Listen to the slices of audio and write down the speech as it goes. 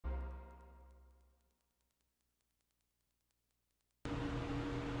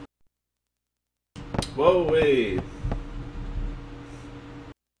Whoa, wait.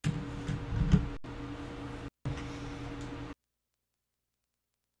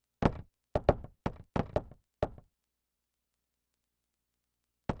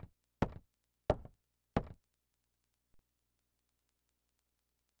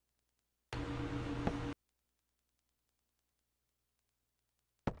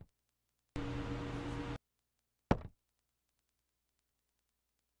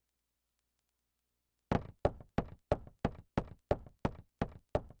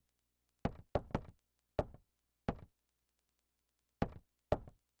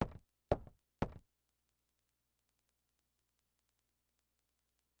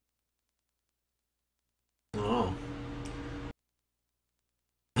 Oh.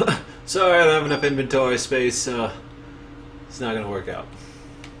 Sorry, I don't have enough inventory space, so it's not gonna work out.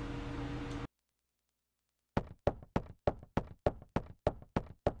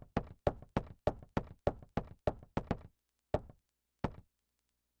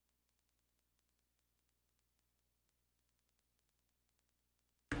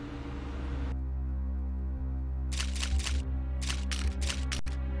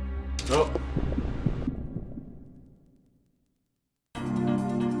 Oh.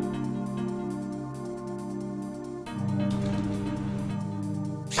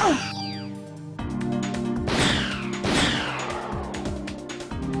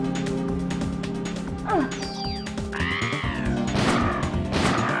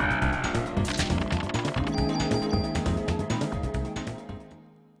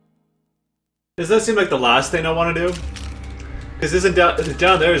 Does that seem like the last thing I want to do? Because isn't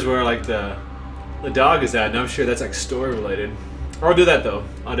down there is where like the dog is at, and I'm sure that's like story related. Or I'll do that though.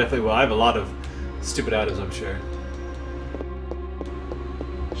 I definitely will. I have a lot of stupid items, I'm sure.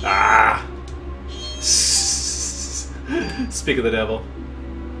 Ah! Speak of the devil.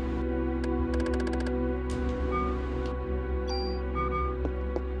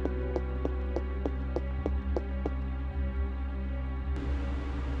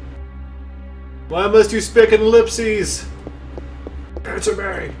 Why must you speak in ellipses? Answer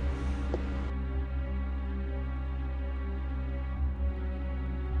me!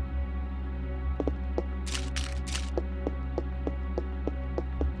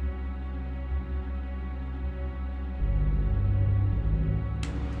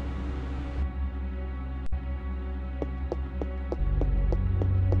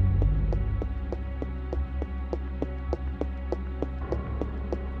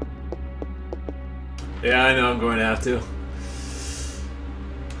 Yeah, I know I'm going to have to.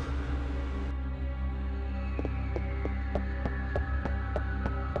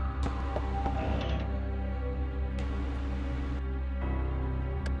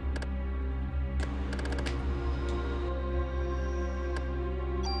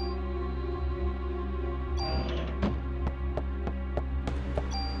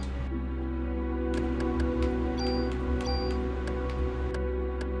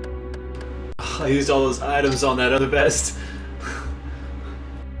 I used all those items on that other vest.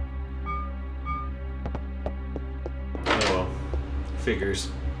 Oh well. Figures.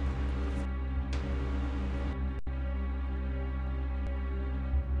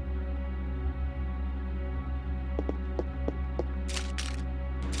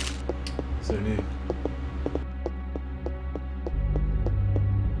 So neat.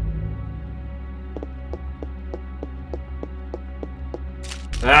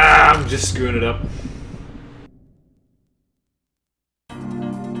 Ah, I'm just screwing it up.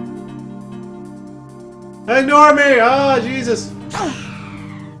 Ignore me! Ah, Jesus!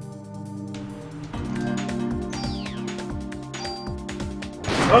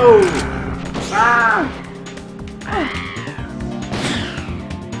 Oh! Ah!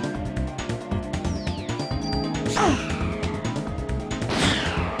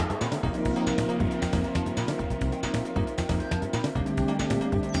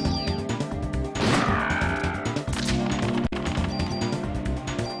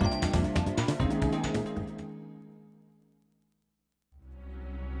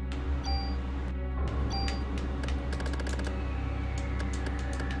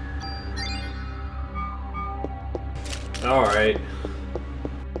 Alright.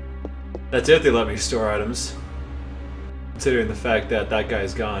 That's if they let me store items. Considering the fact that that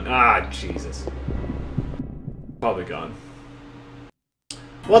guy's gone. Ah, Jesus. Probably gone.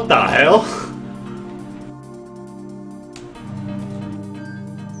 What the hell?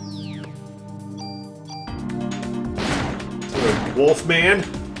 Wolfman?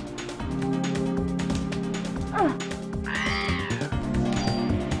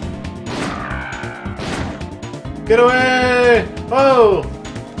 Get away! Oh!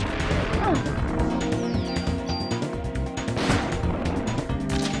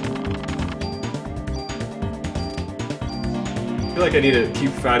 like I need to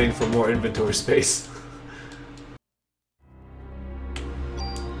keep fighting for more inventory space.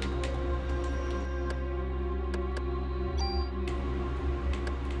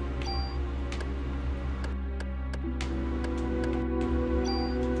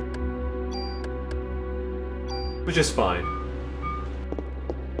 Which is fine.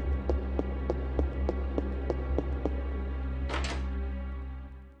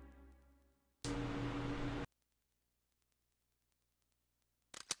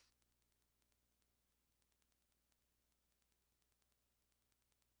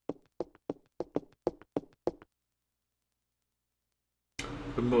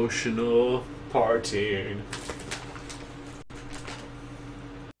 Emotional partying.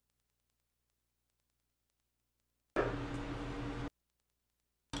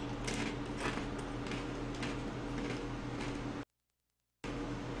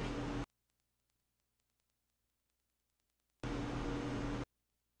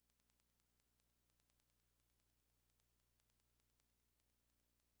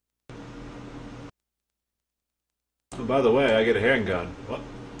 Oh, by the way, I get a handgun. What?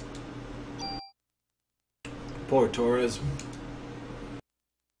 Poor Torres.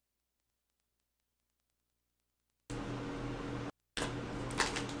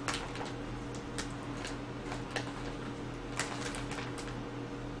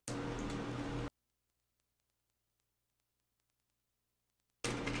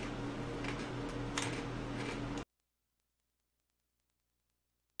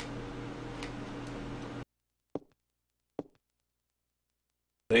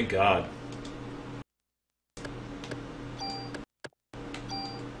 Thank God.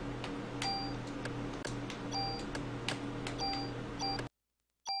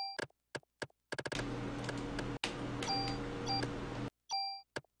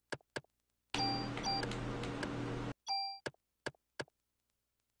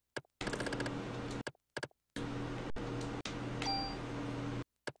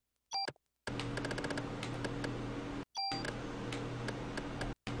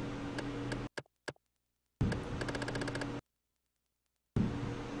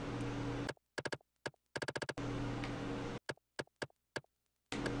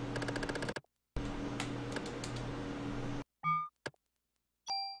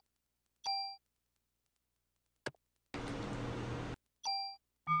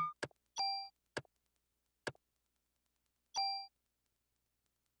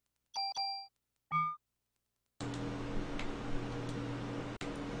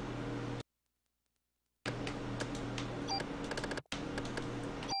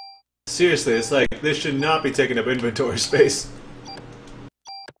 Seriously, it's like this should not be taking up inventory space.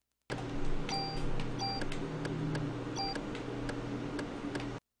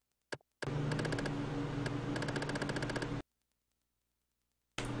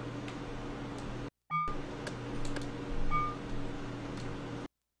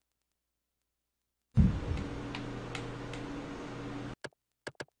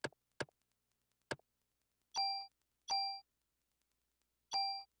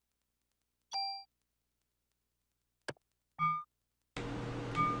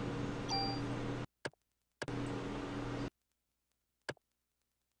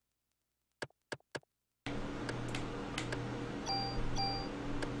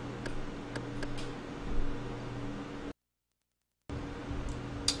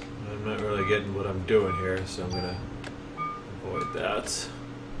 I'm not really getting what I'm doing here, so I'm gonna avoid that.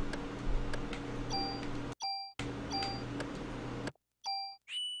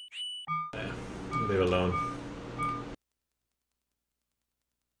 Yeah, leave it alone.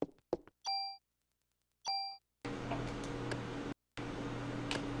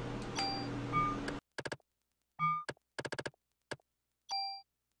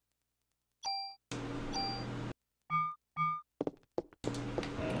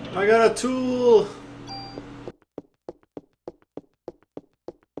 I got a tool!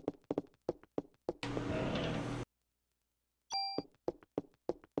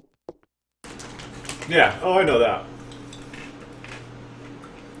 Yeah, oh, I know that.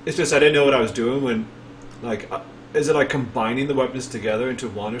 It's just I didn't know what I was doing when, like, is it like combining the weapons together into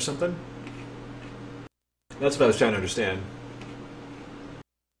one or something? That's what I was trying to understand.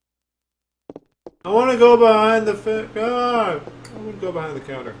 I want to go behind the God! I want to go behind the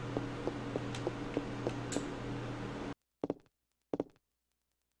counter.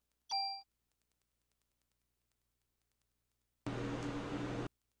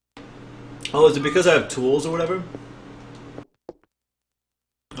 Oh, is it because I have tools or whatever?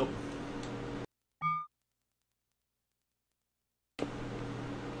 Nope.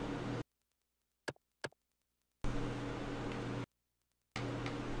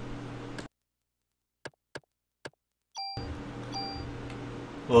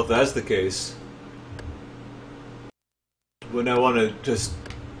 Well, if that's the case, wouldn't I want to just...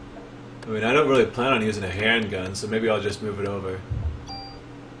 I mean, I don't really plan on using a handgun, so maybe I'll just move it over.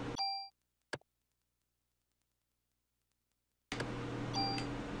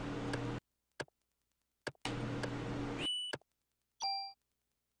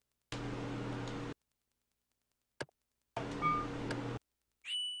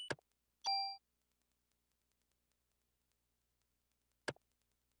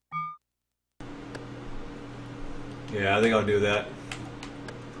 Yeah, I think I'll do that.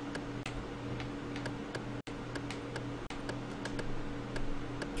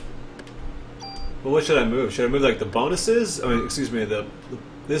 Well, what should I move? Should I move like the bonuses? I mean, excuse me,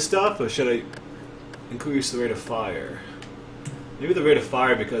 this stuff, or should I increase the rate of fire? Maybe the rate of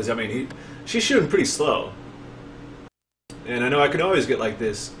fire because I mean she's shooting pretty slow, and I know I can always get like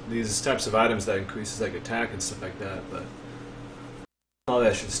these types of items that increases like attack and stuff like that. But probably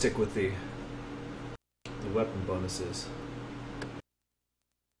I should stick with the weapon bonuses.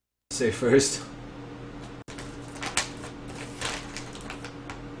 Say first.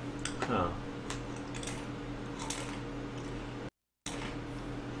 Huh.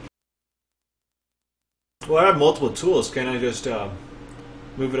 Well, I have multiple tools. Can I just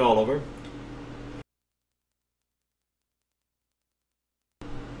move it all over?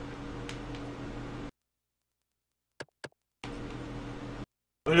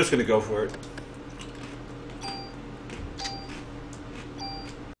 I'm just gonna go for it.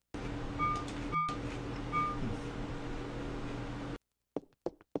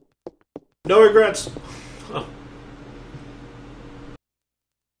 No regrets. Oh.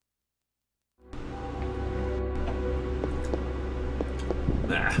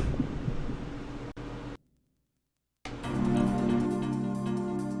 Nah.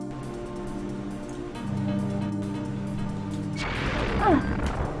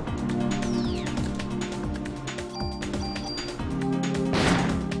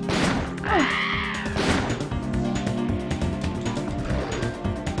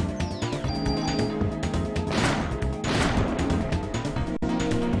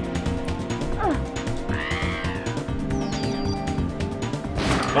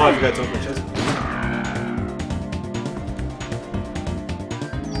 Oh, I forgot to open my chest.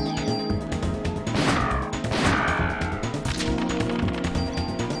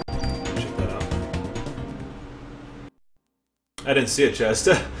 Check that out. I didn't see a chest.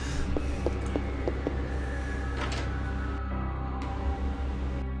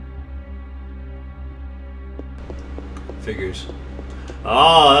 Figures.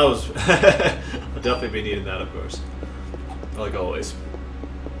 Oh, that was... I'll definitely be needing that, of course. Like always.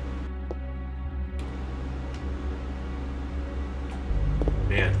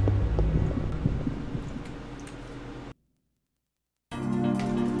 Man.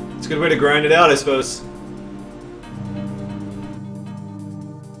 It's a good way to grind it out, I suppose.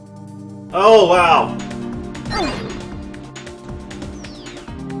 Oh, wow.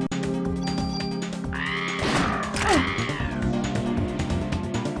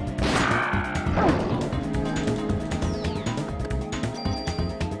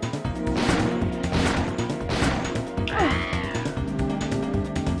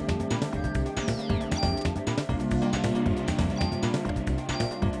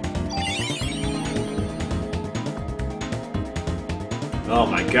 Oh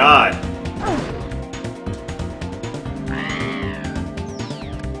my god.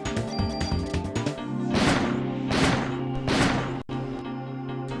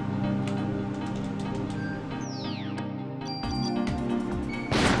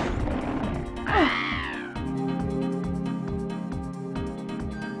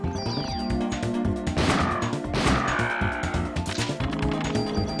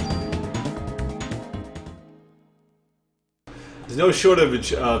 There's no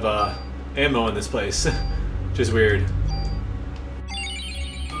shortage of ammo in this place, which is weird.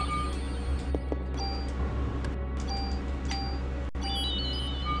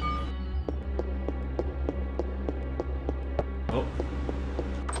 Oh.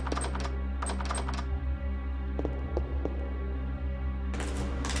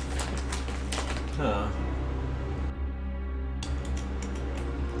 Huh.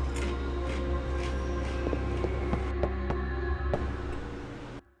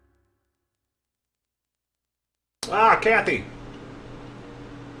 Ah, Kathy!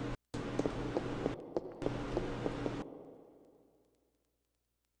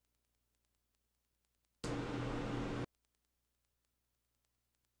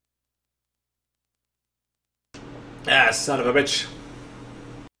 Ah, son of a bitch.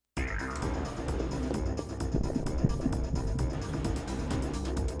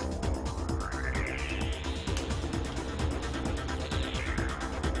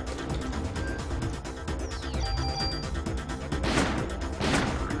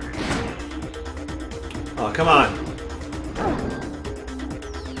 Oh, come on.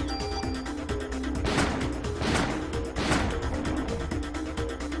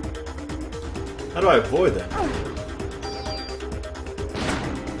 How do I avoid that?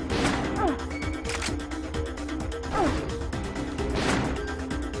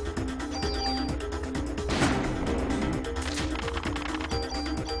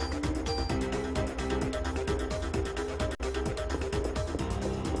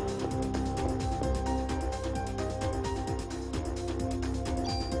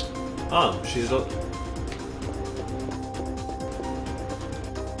 Oh, she's...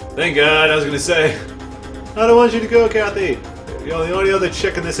 Thank God, I was gonna say. I don't want you to go, Kathy. You're the only other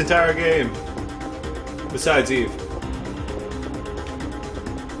chick in this entire game. Besides Eve.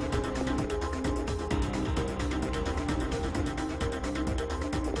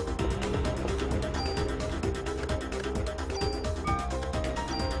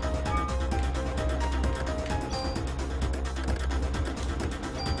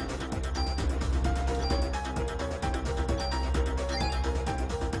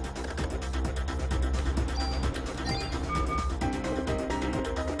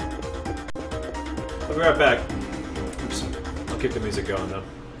 I'll be right back. Oops. I'll keep the music going though.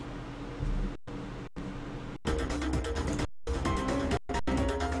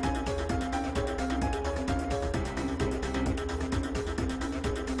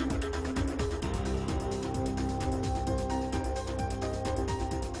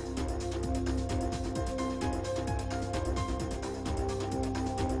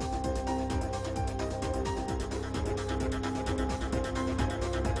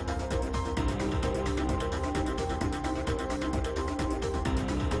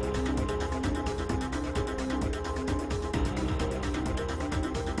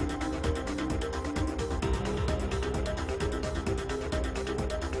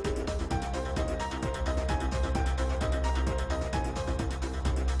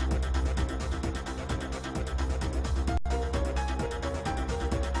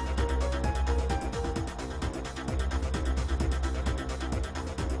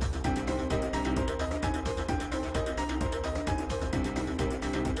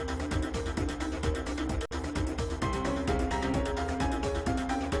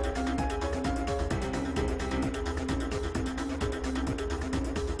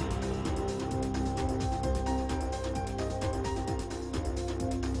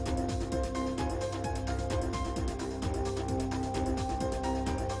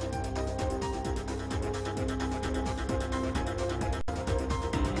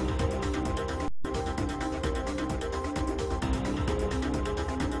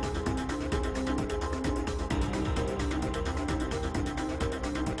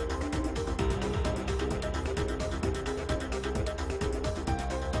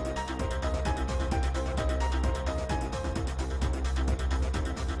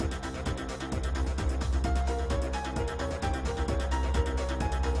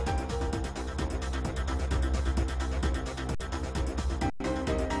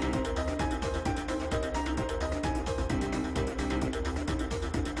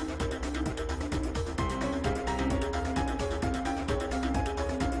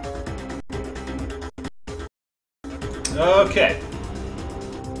 Okay.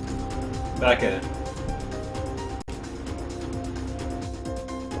 Back in it.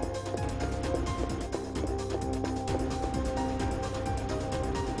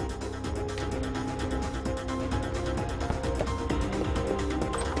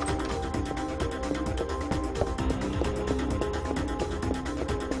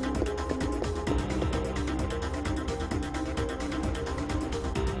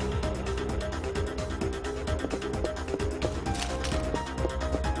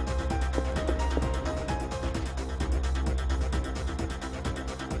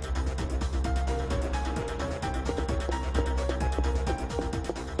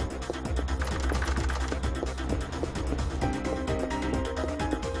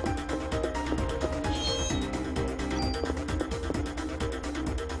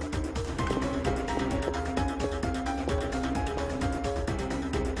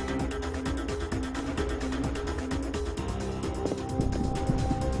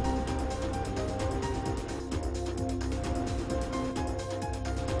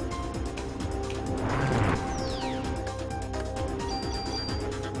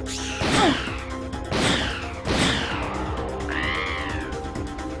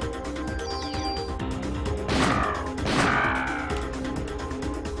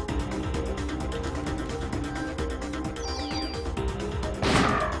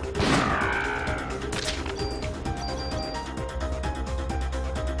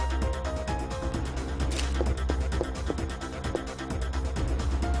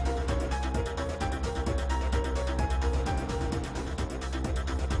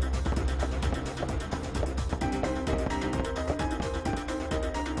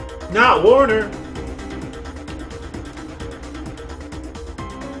 Not Warner!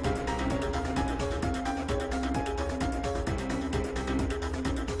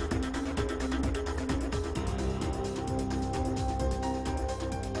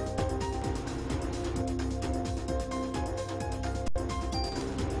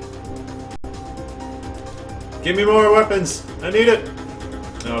 Give me more weapons! I need it!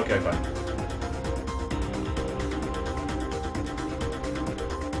 Okay, fine.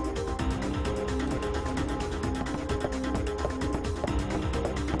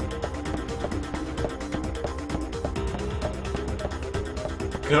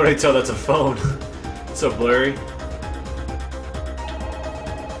 I can already tell that's a phone. It's so blurry.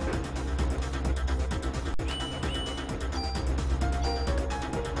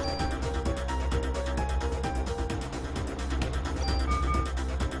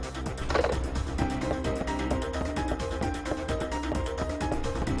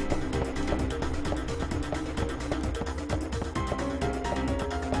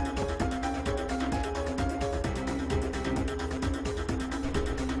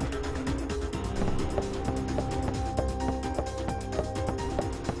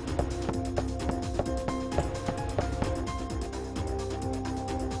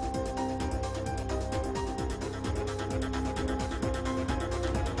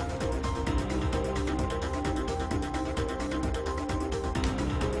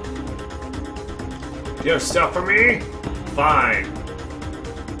 You have stuff for me? Fine.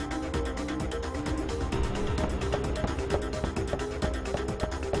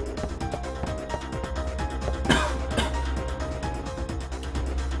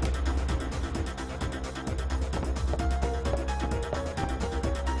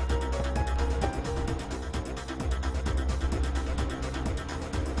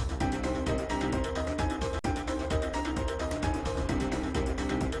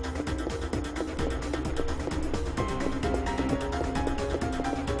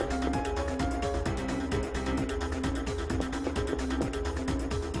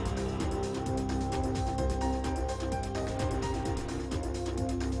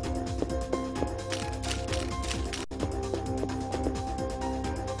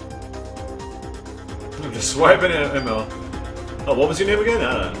 I'm just swiping ammo. Oh, what was your name again?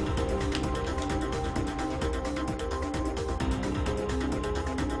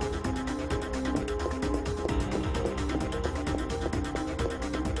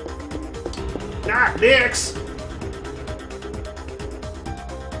 Ah, dicks!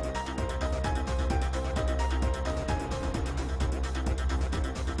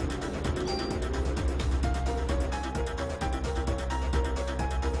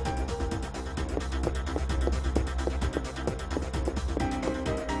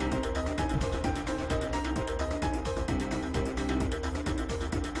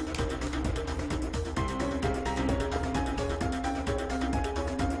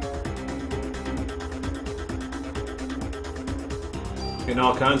 Getting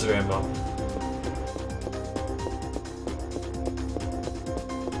all kinds of ammo.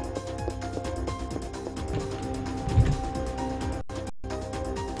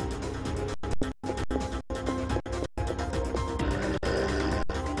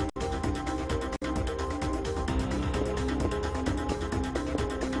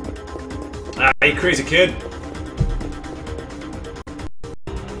 Ah, you crazy kid!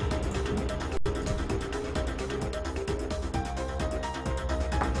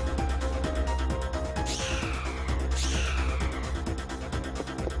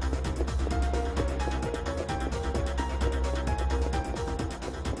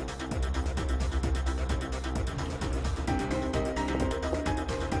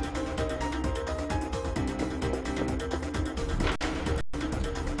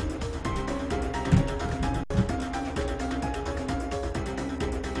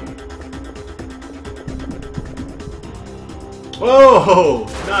 Whoa!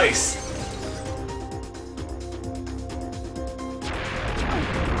 Nice!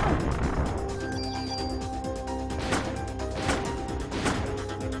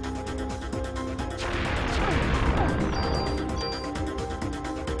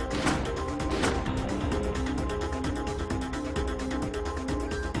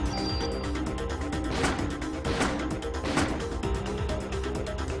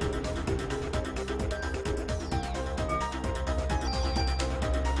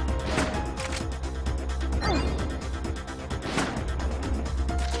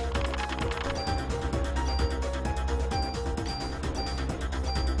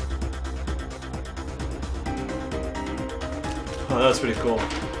 Oh, that's pretty cool.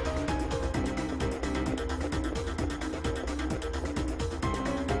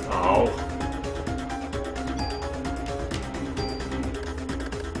 Oh.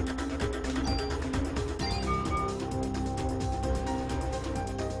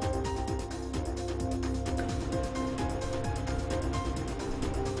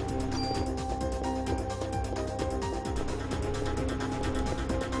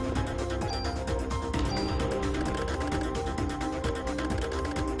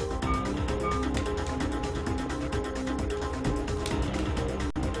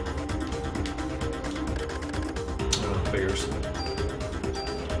 Figures.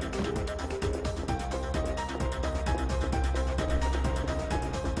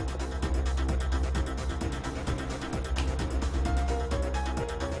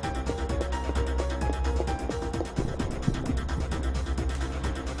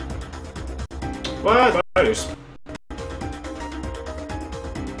 What? Spiders.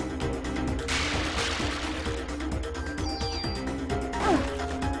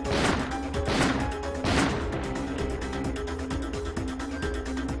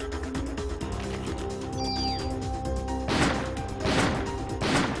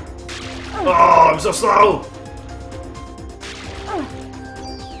 Oh, I'm so slow!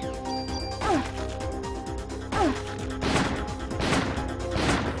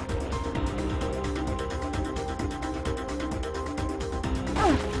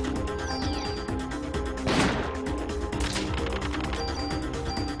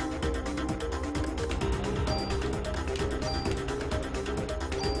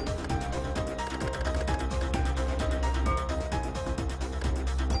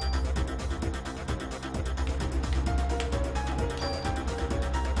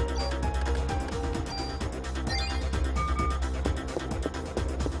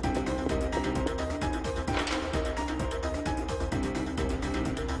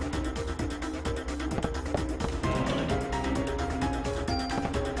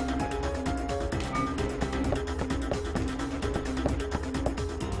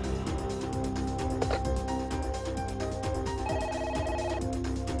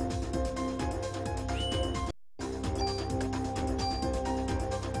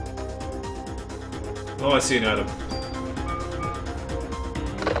 Oh, I see an item.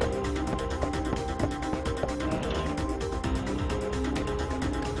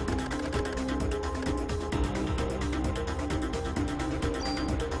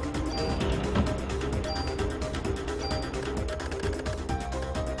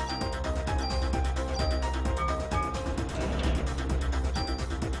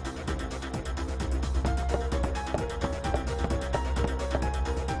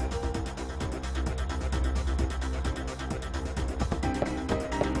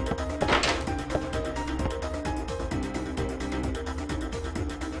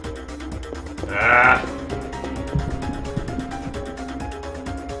 Ah.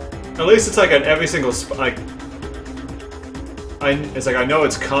 At least it's like at every single like. It's like I know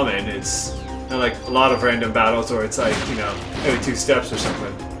it's coming. It's not like a lot of random battles, or it's like, you know, every 2 steps or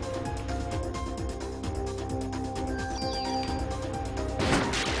something.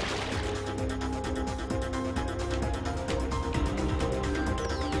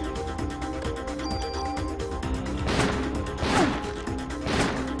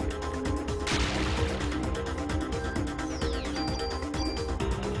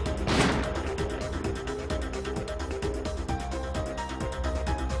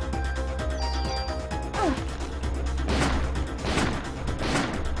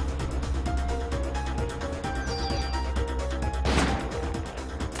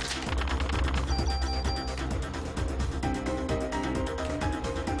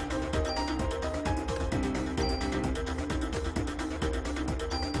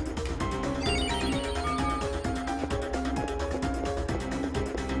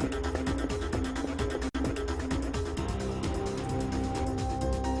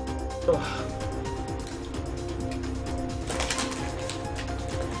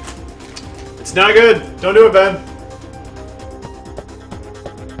 It's not good. Don't do it, Ben.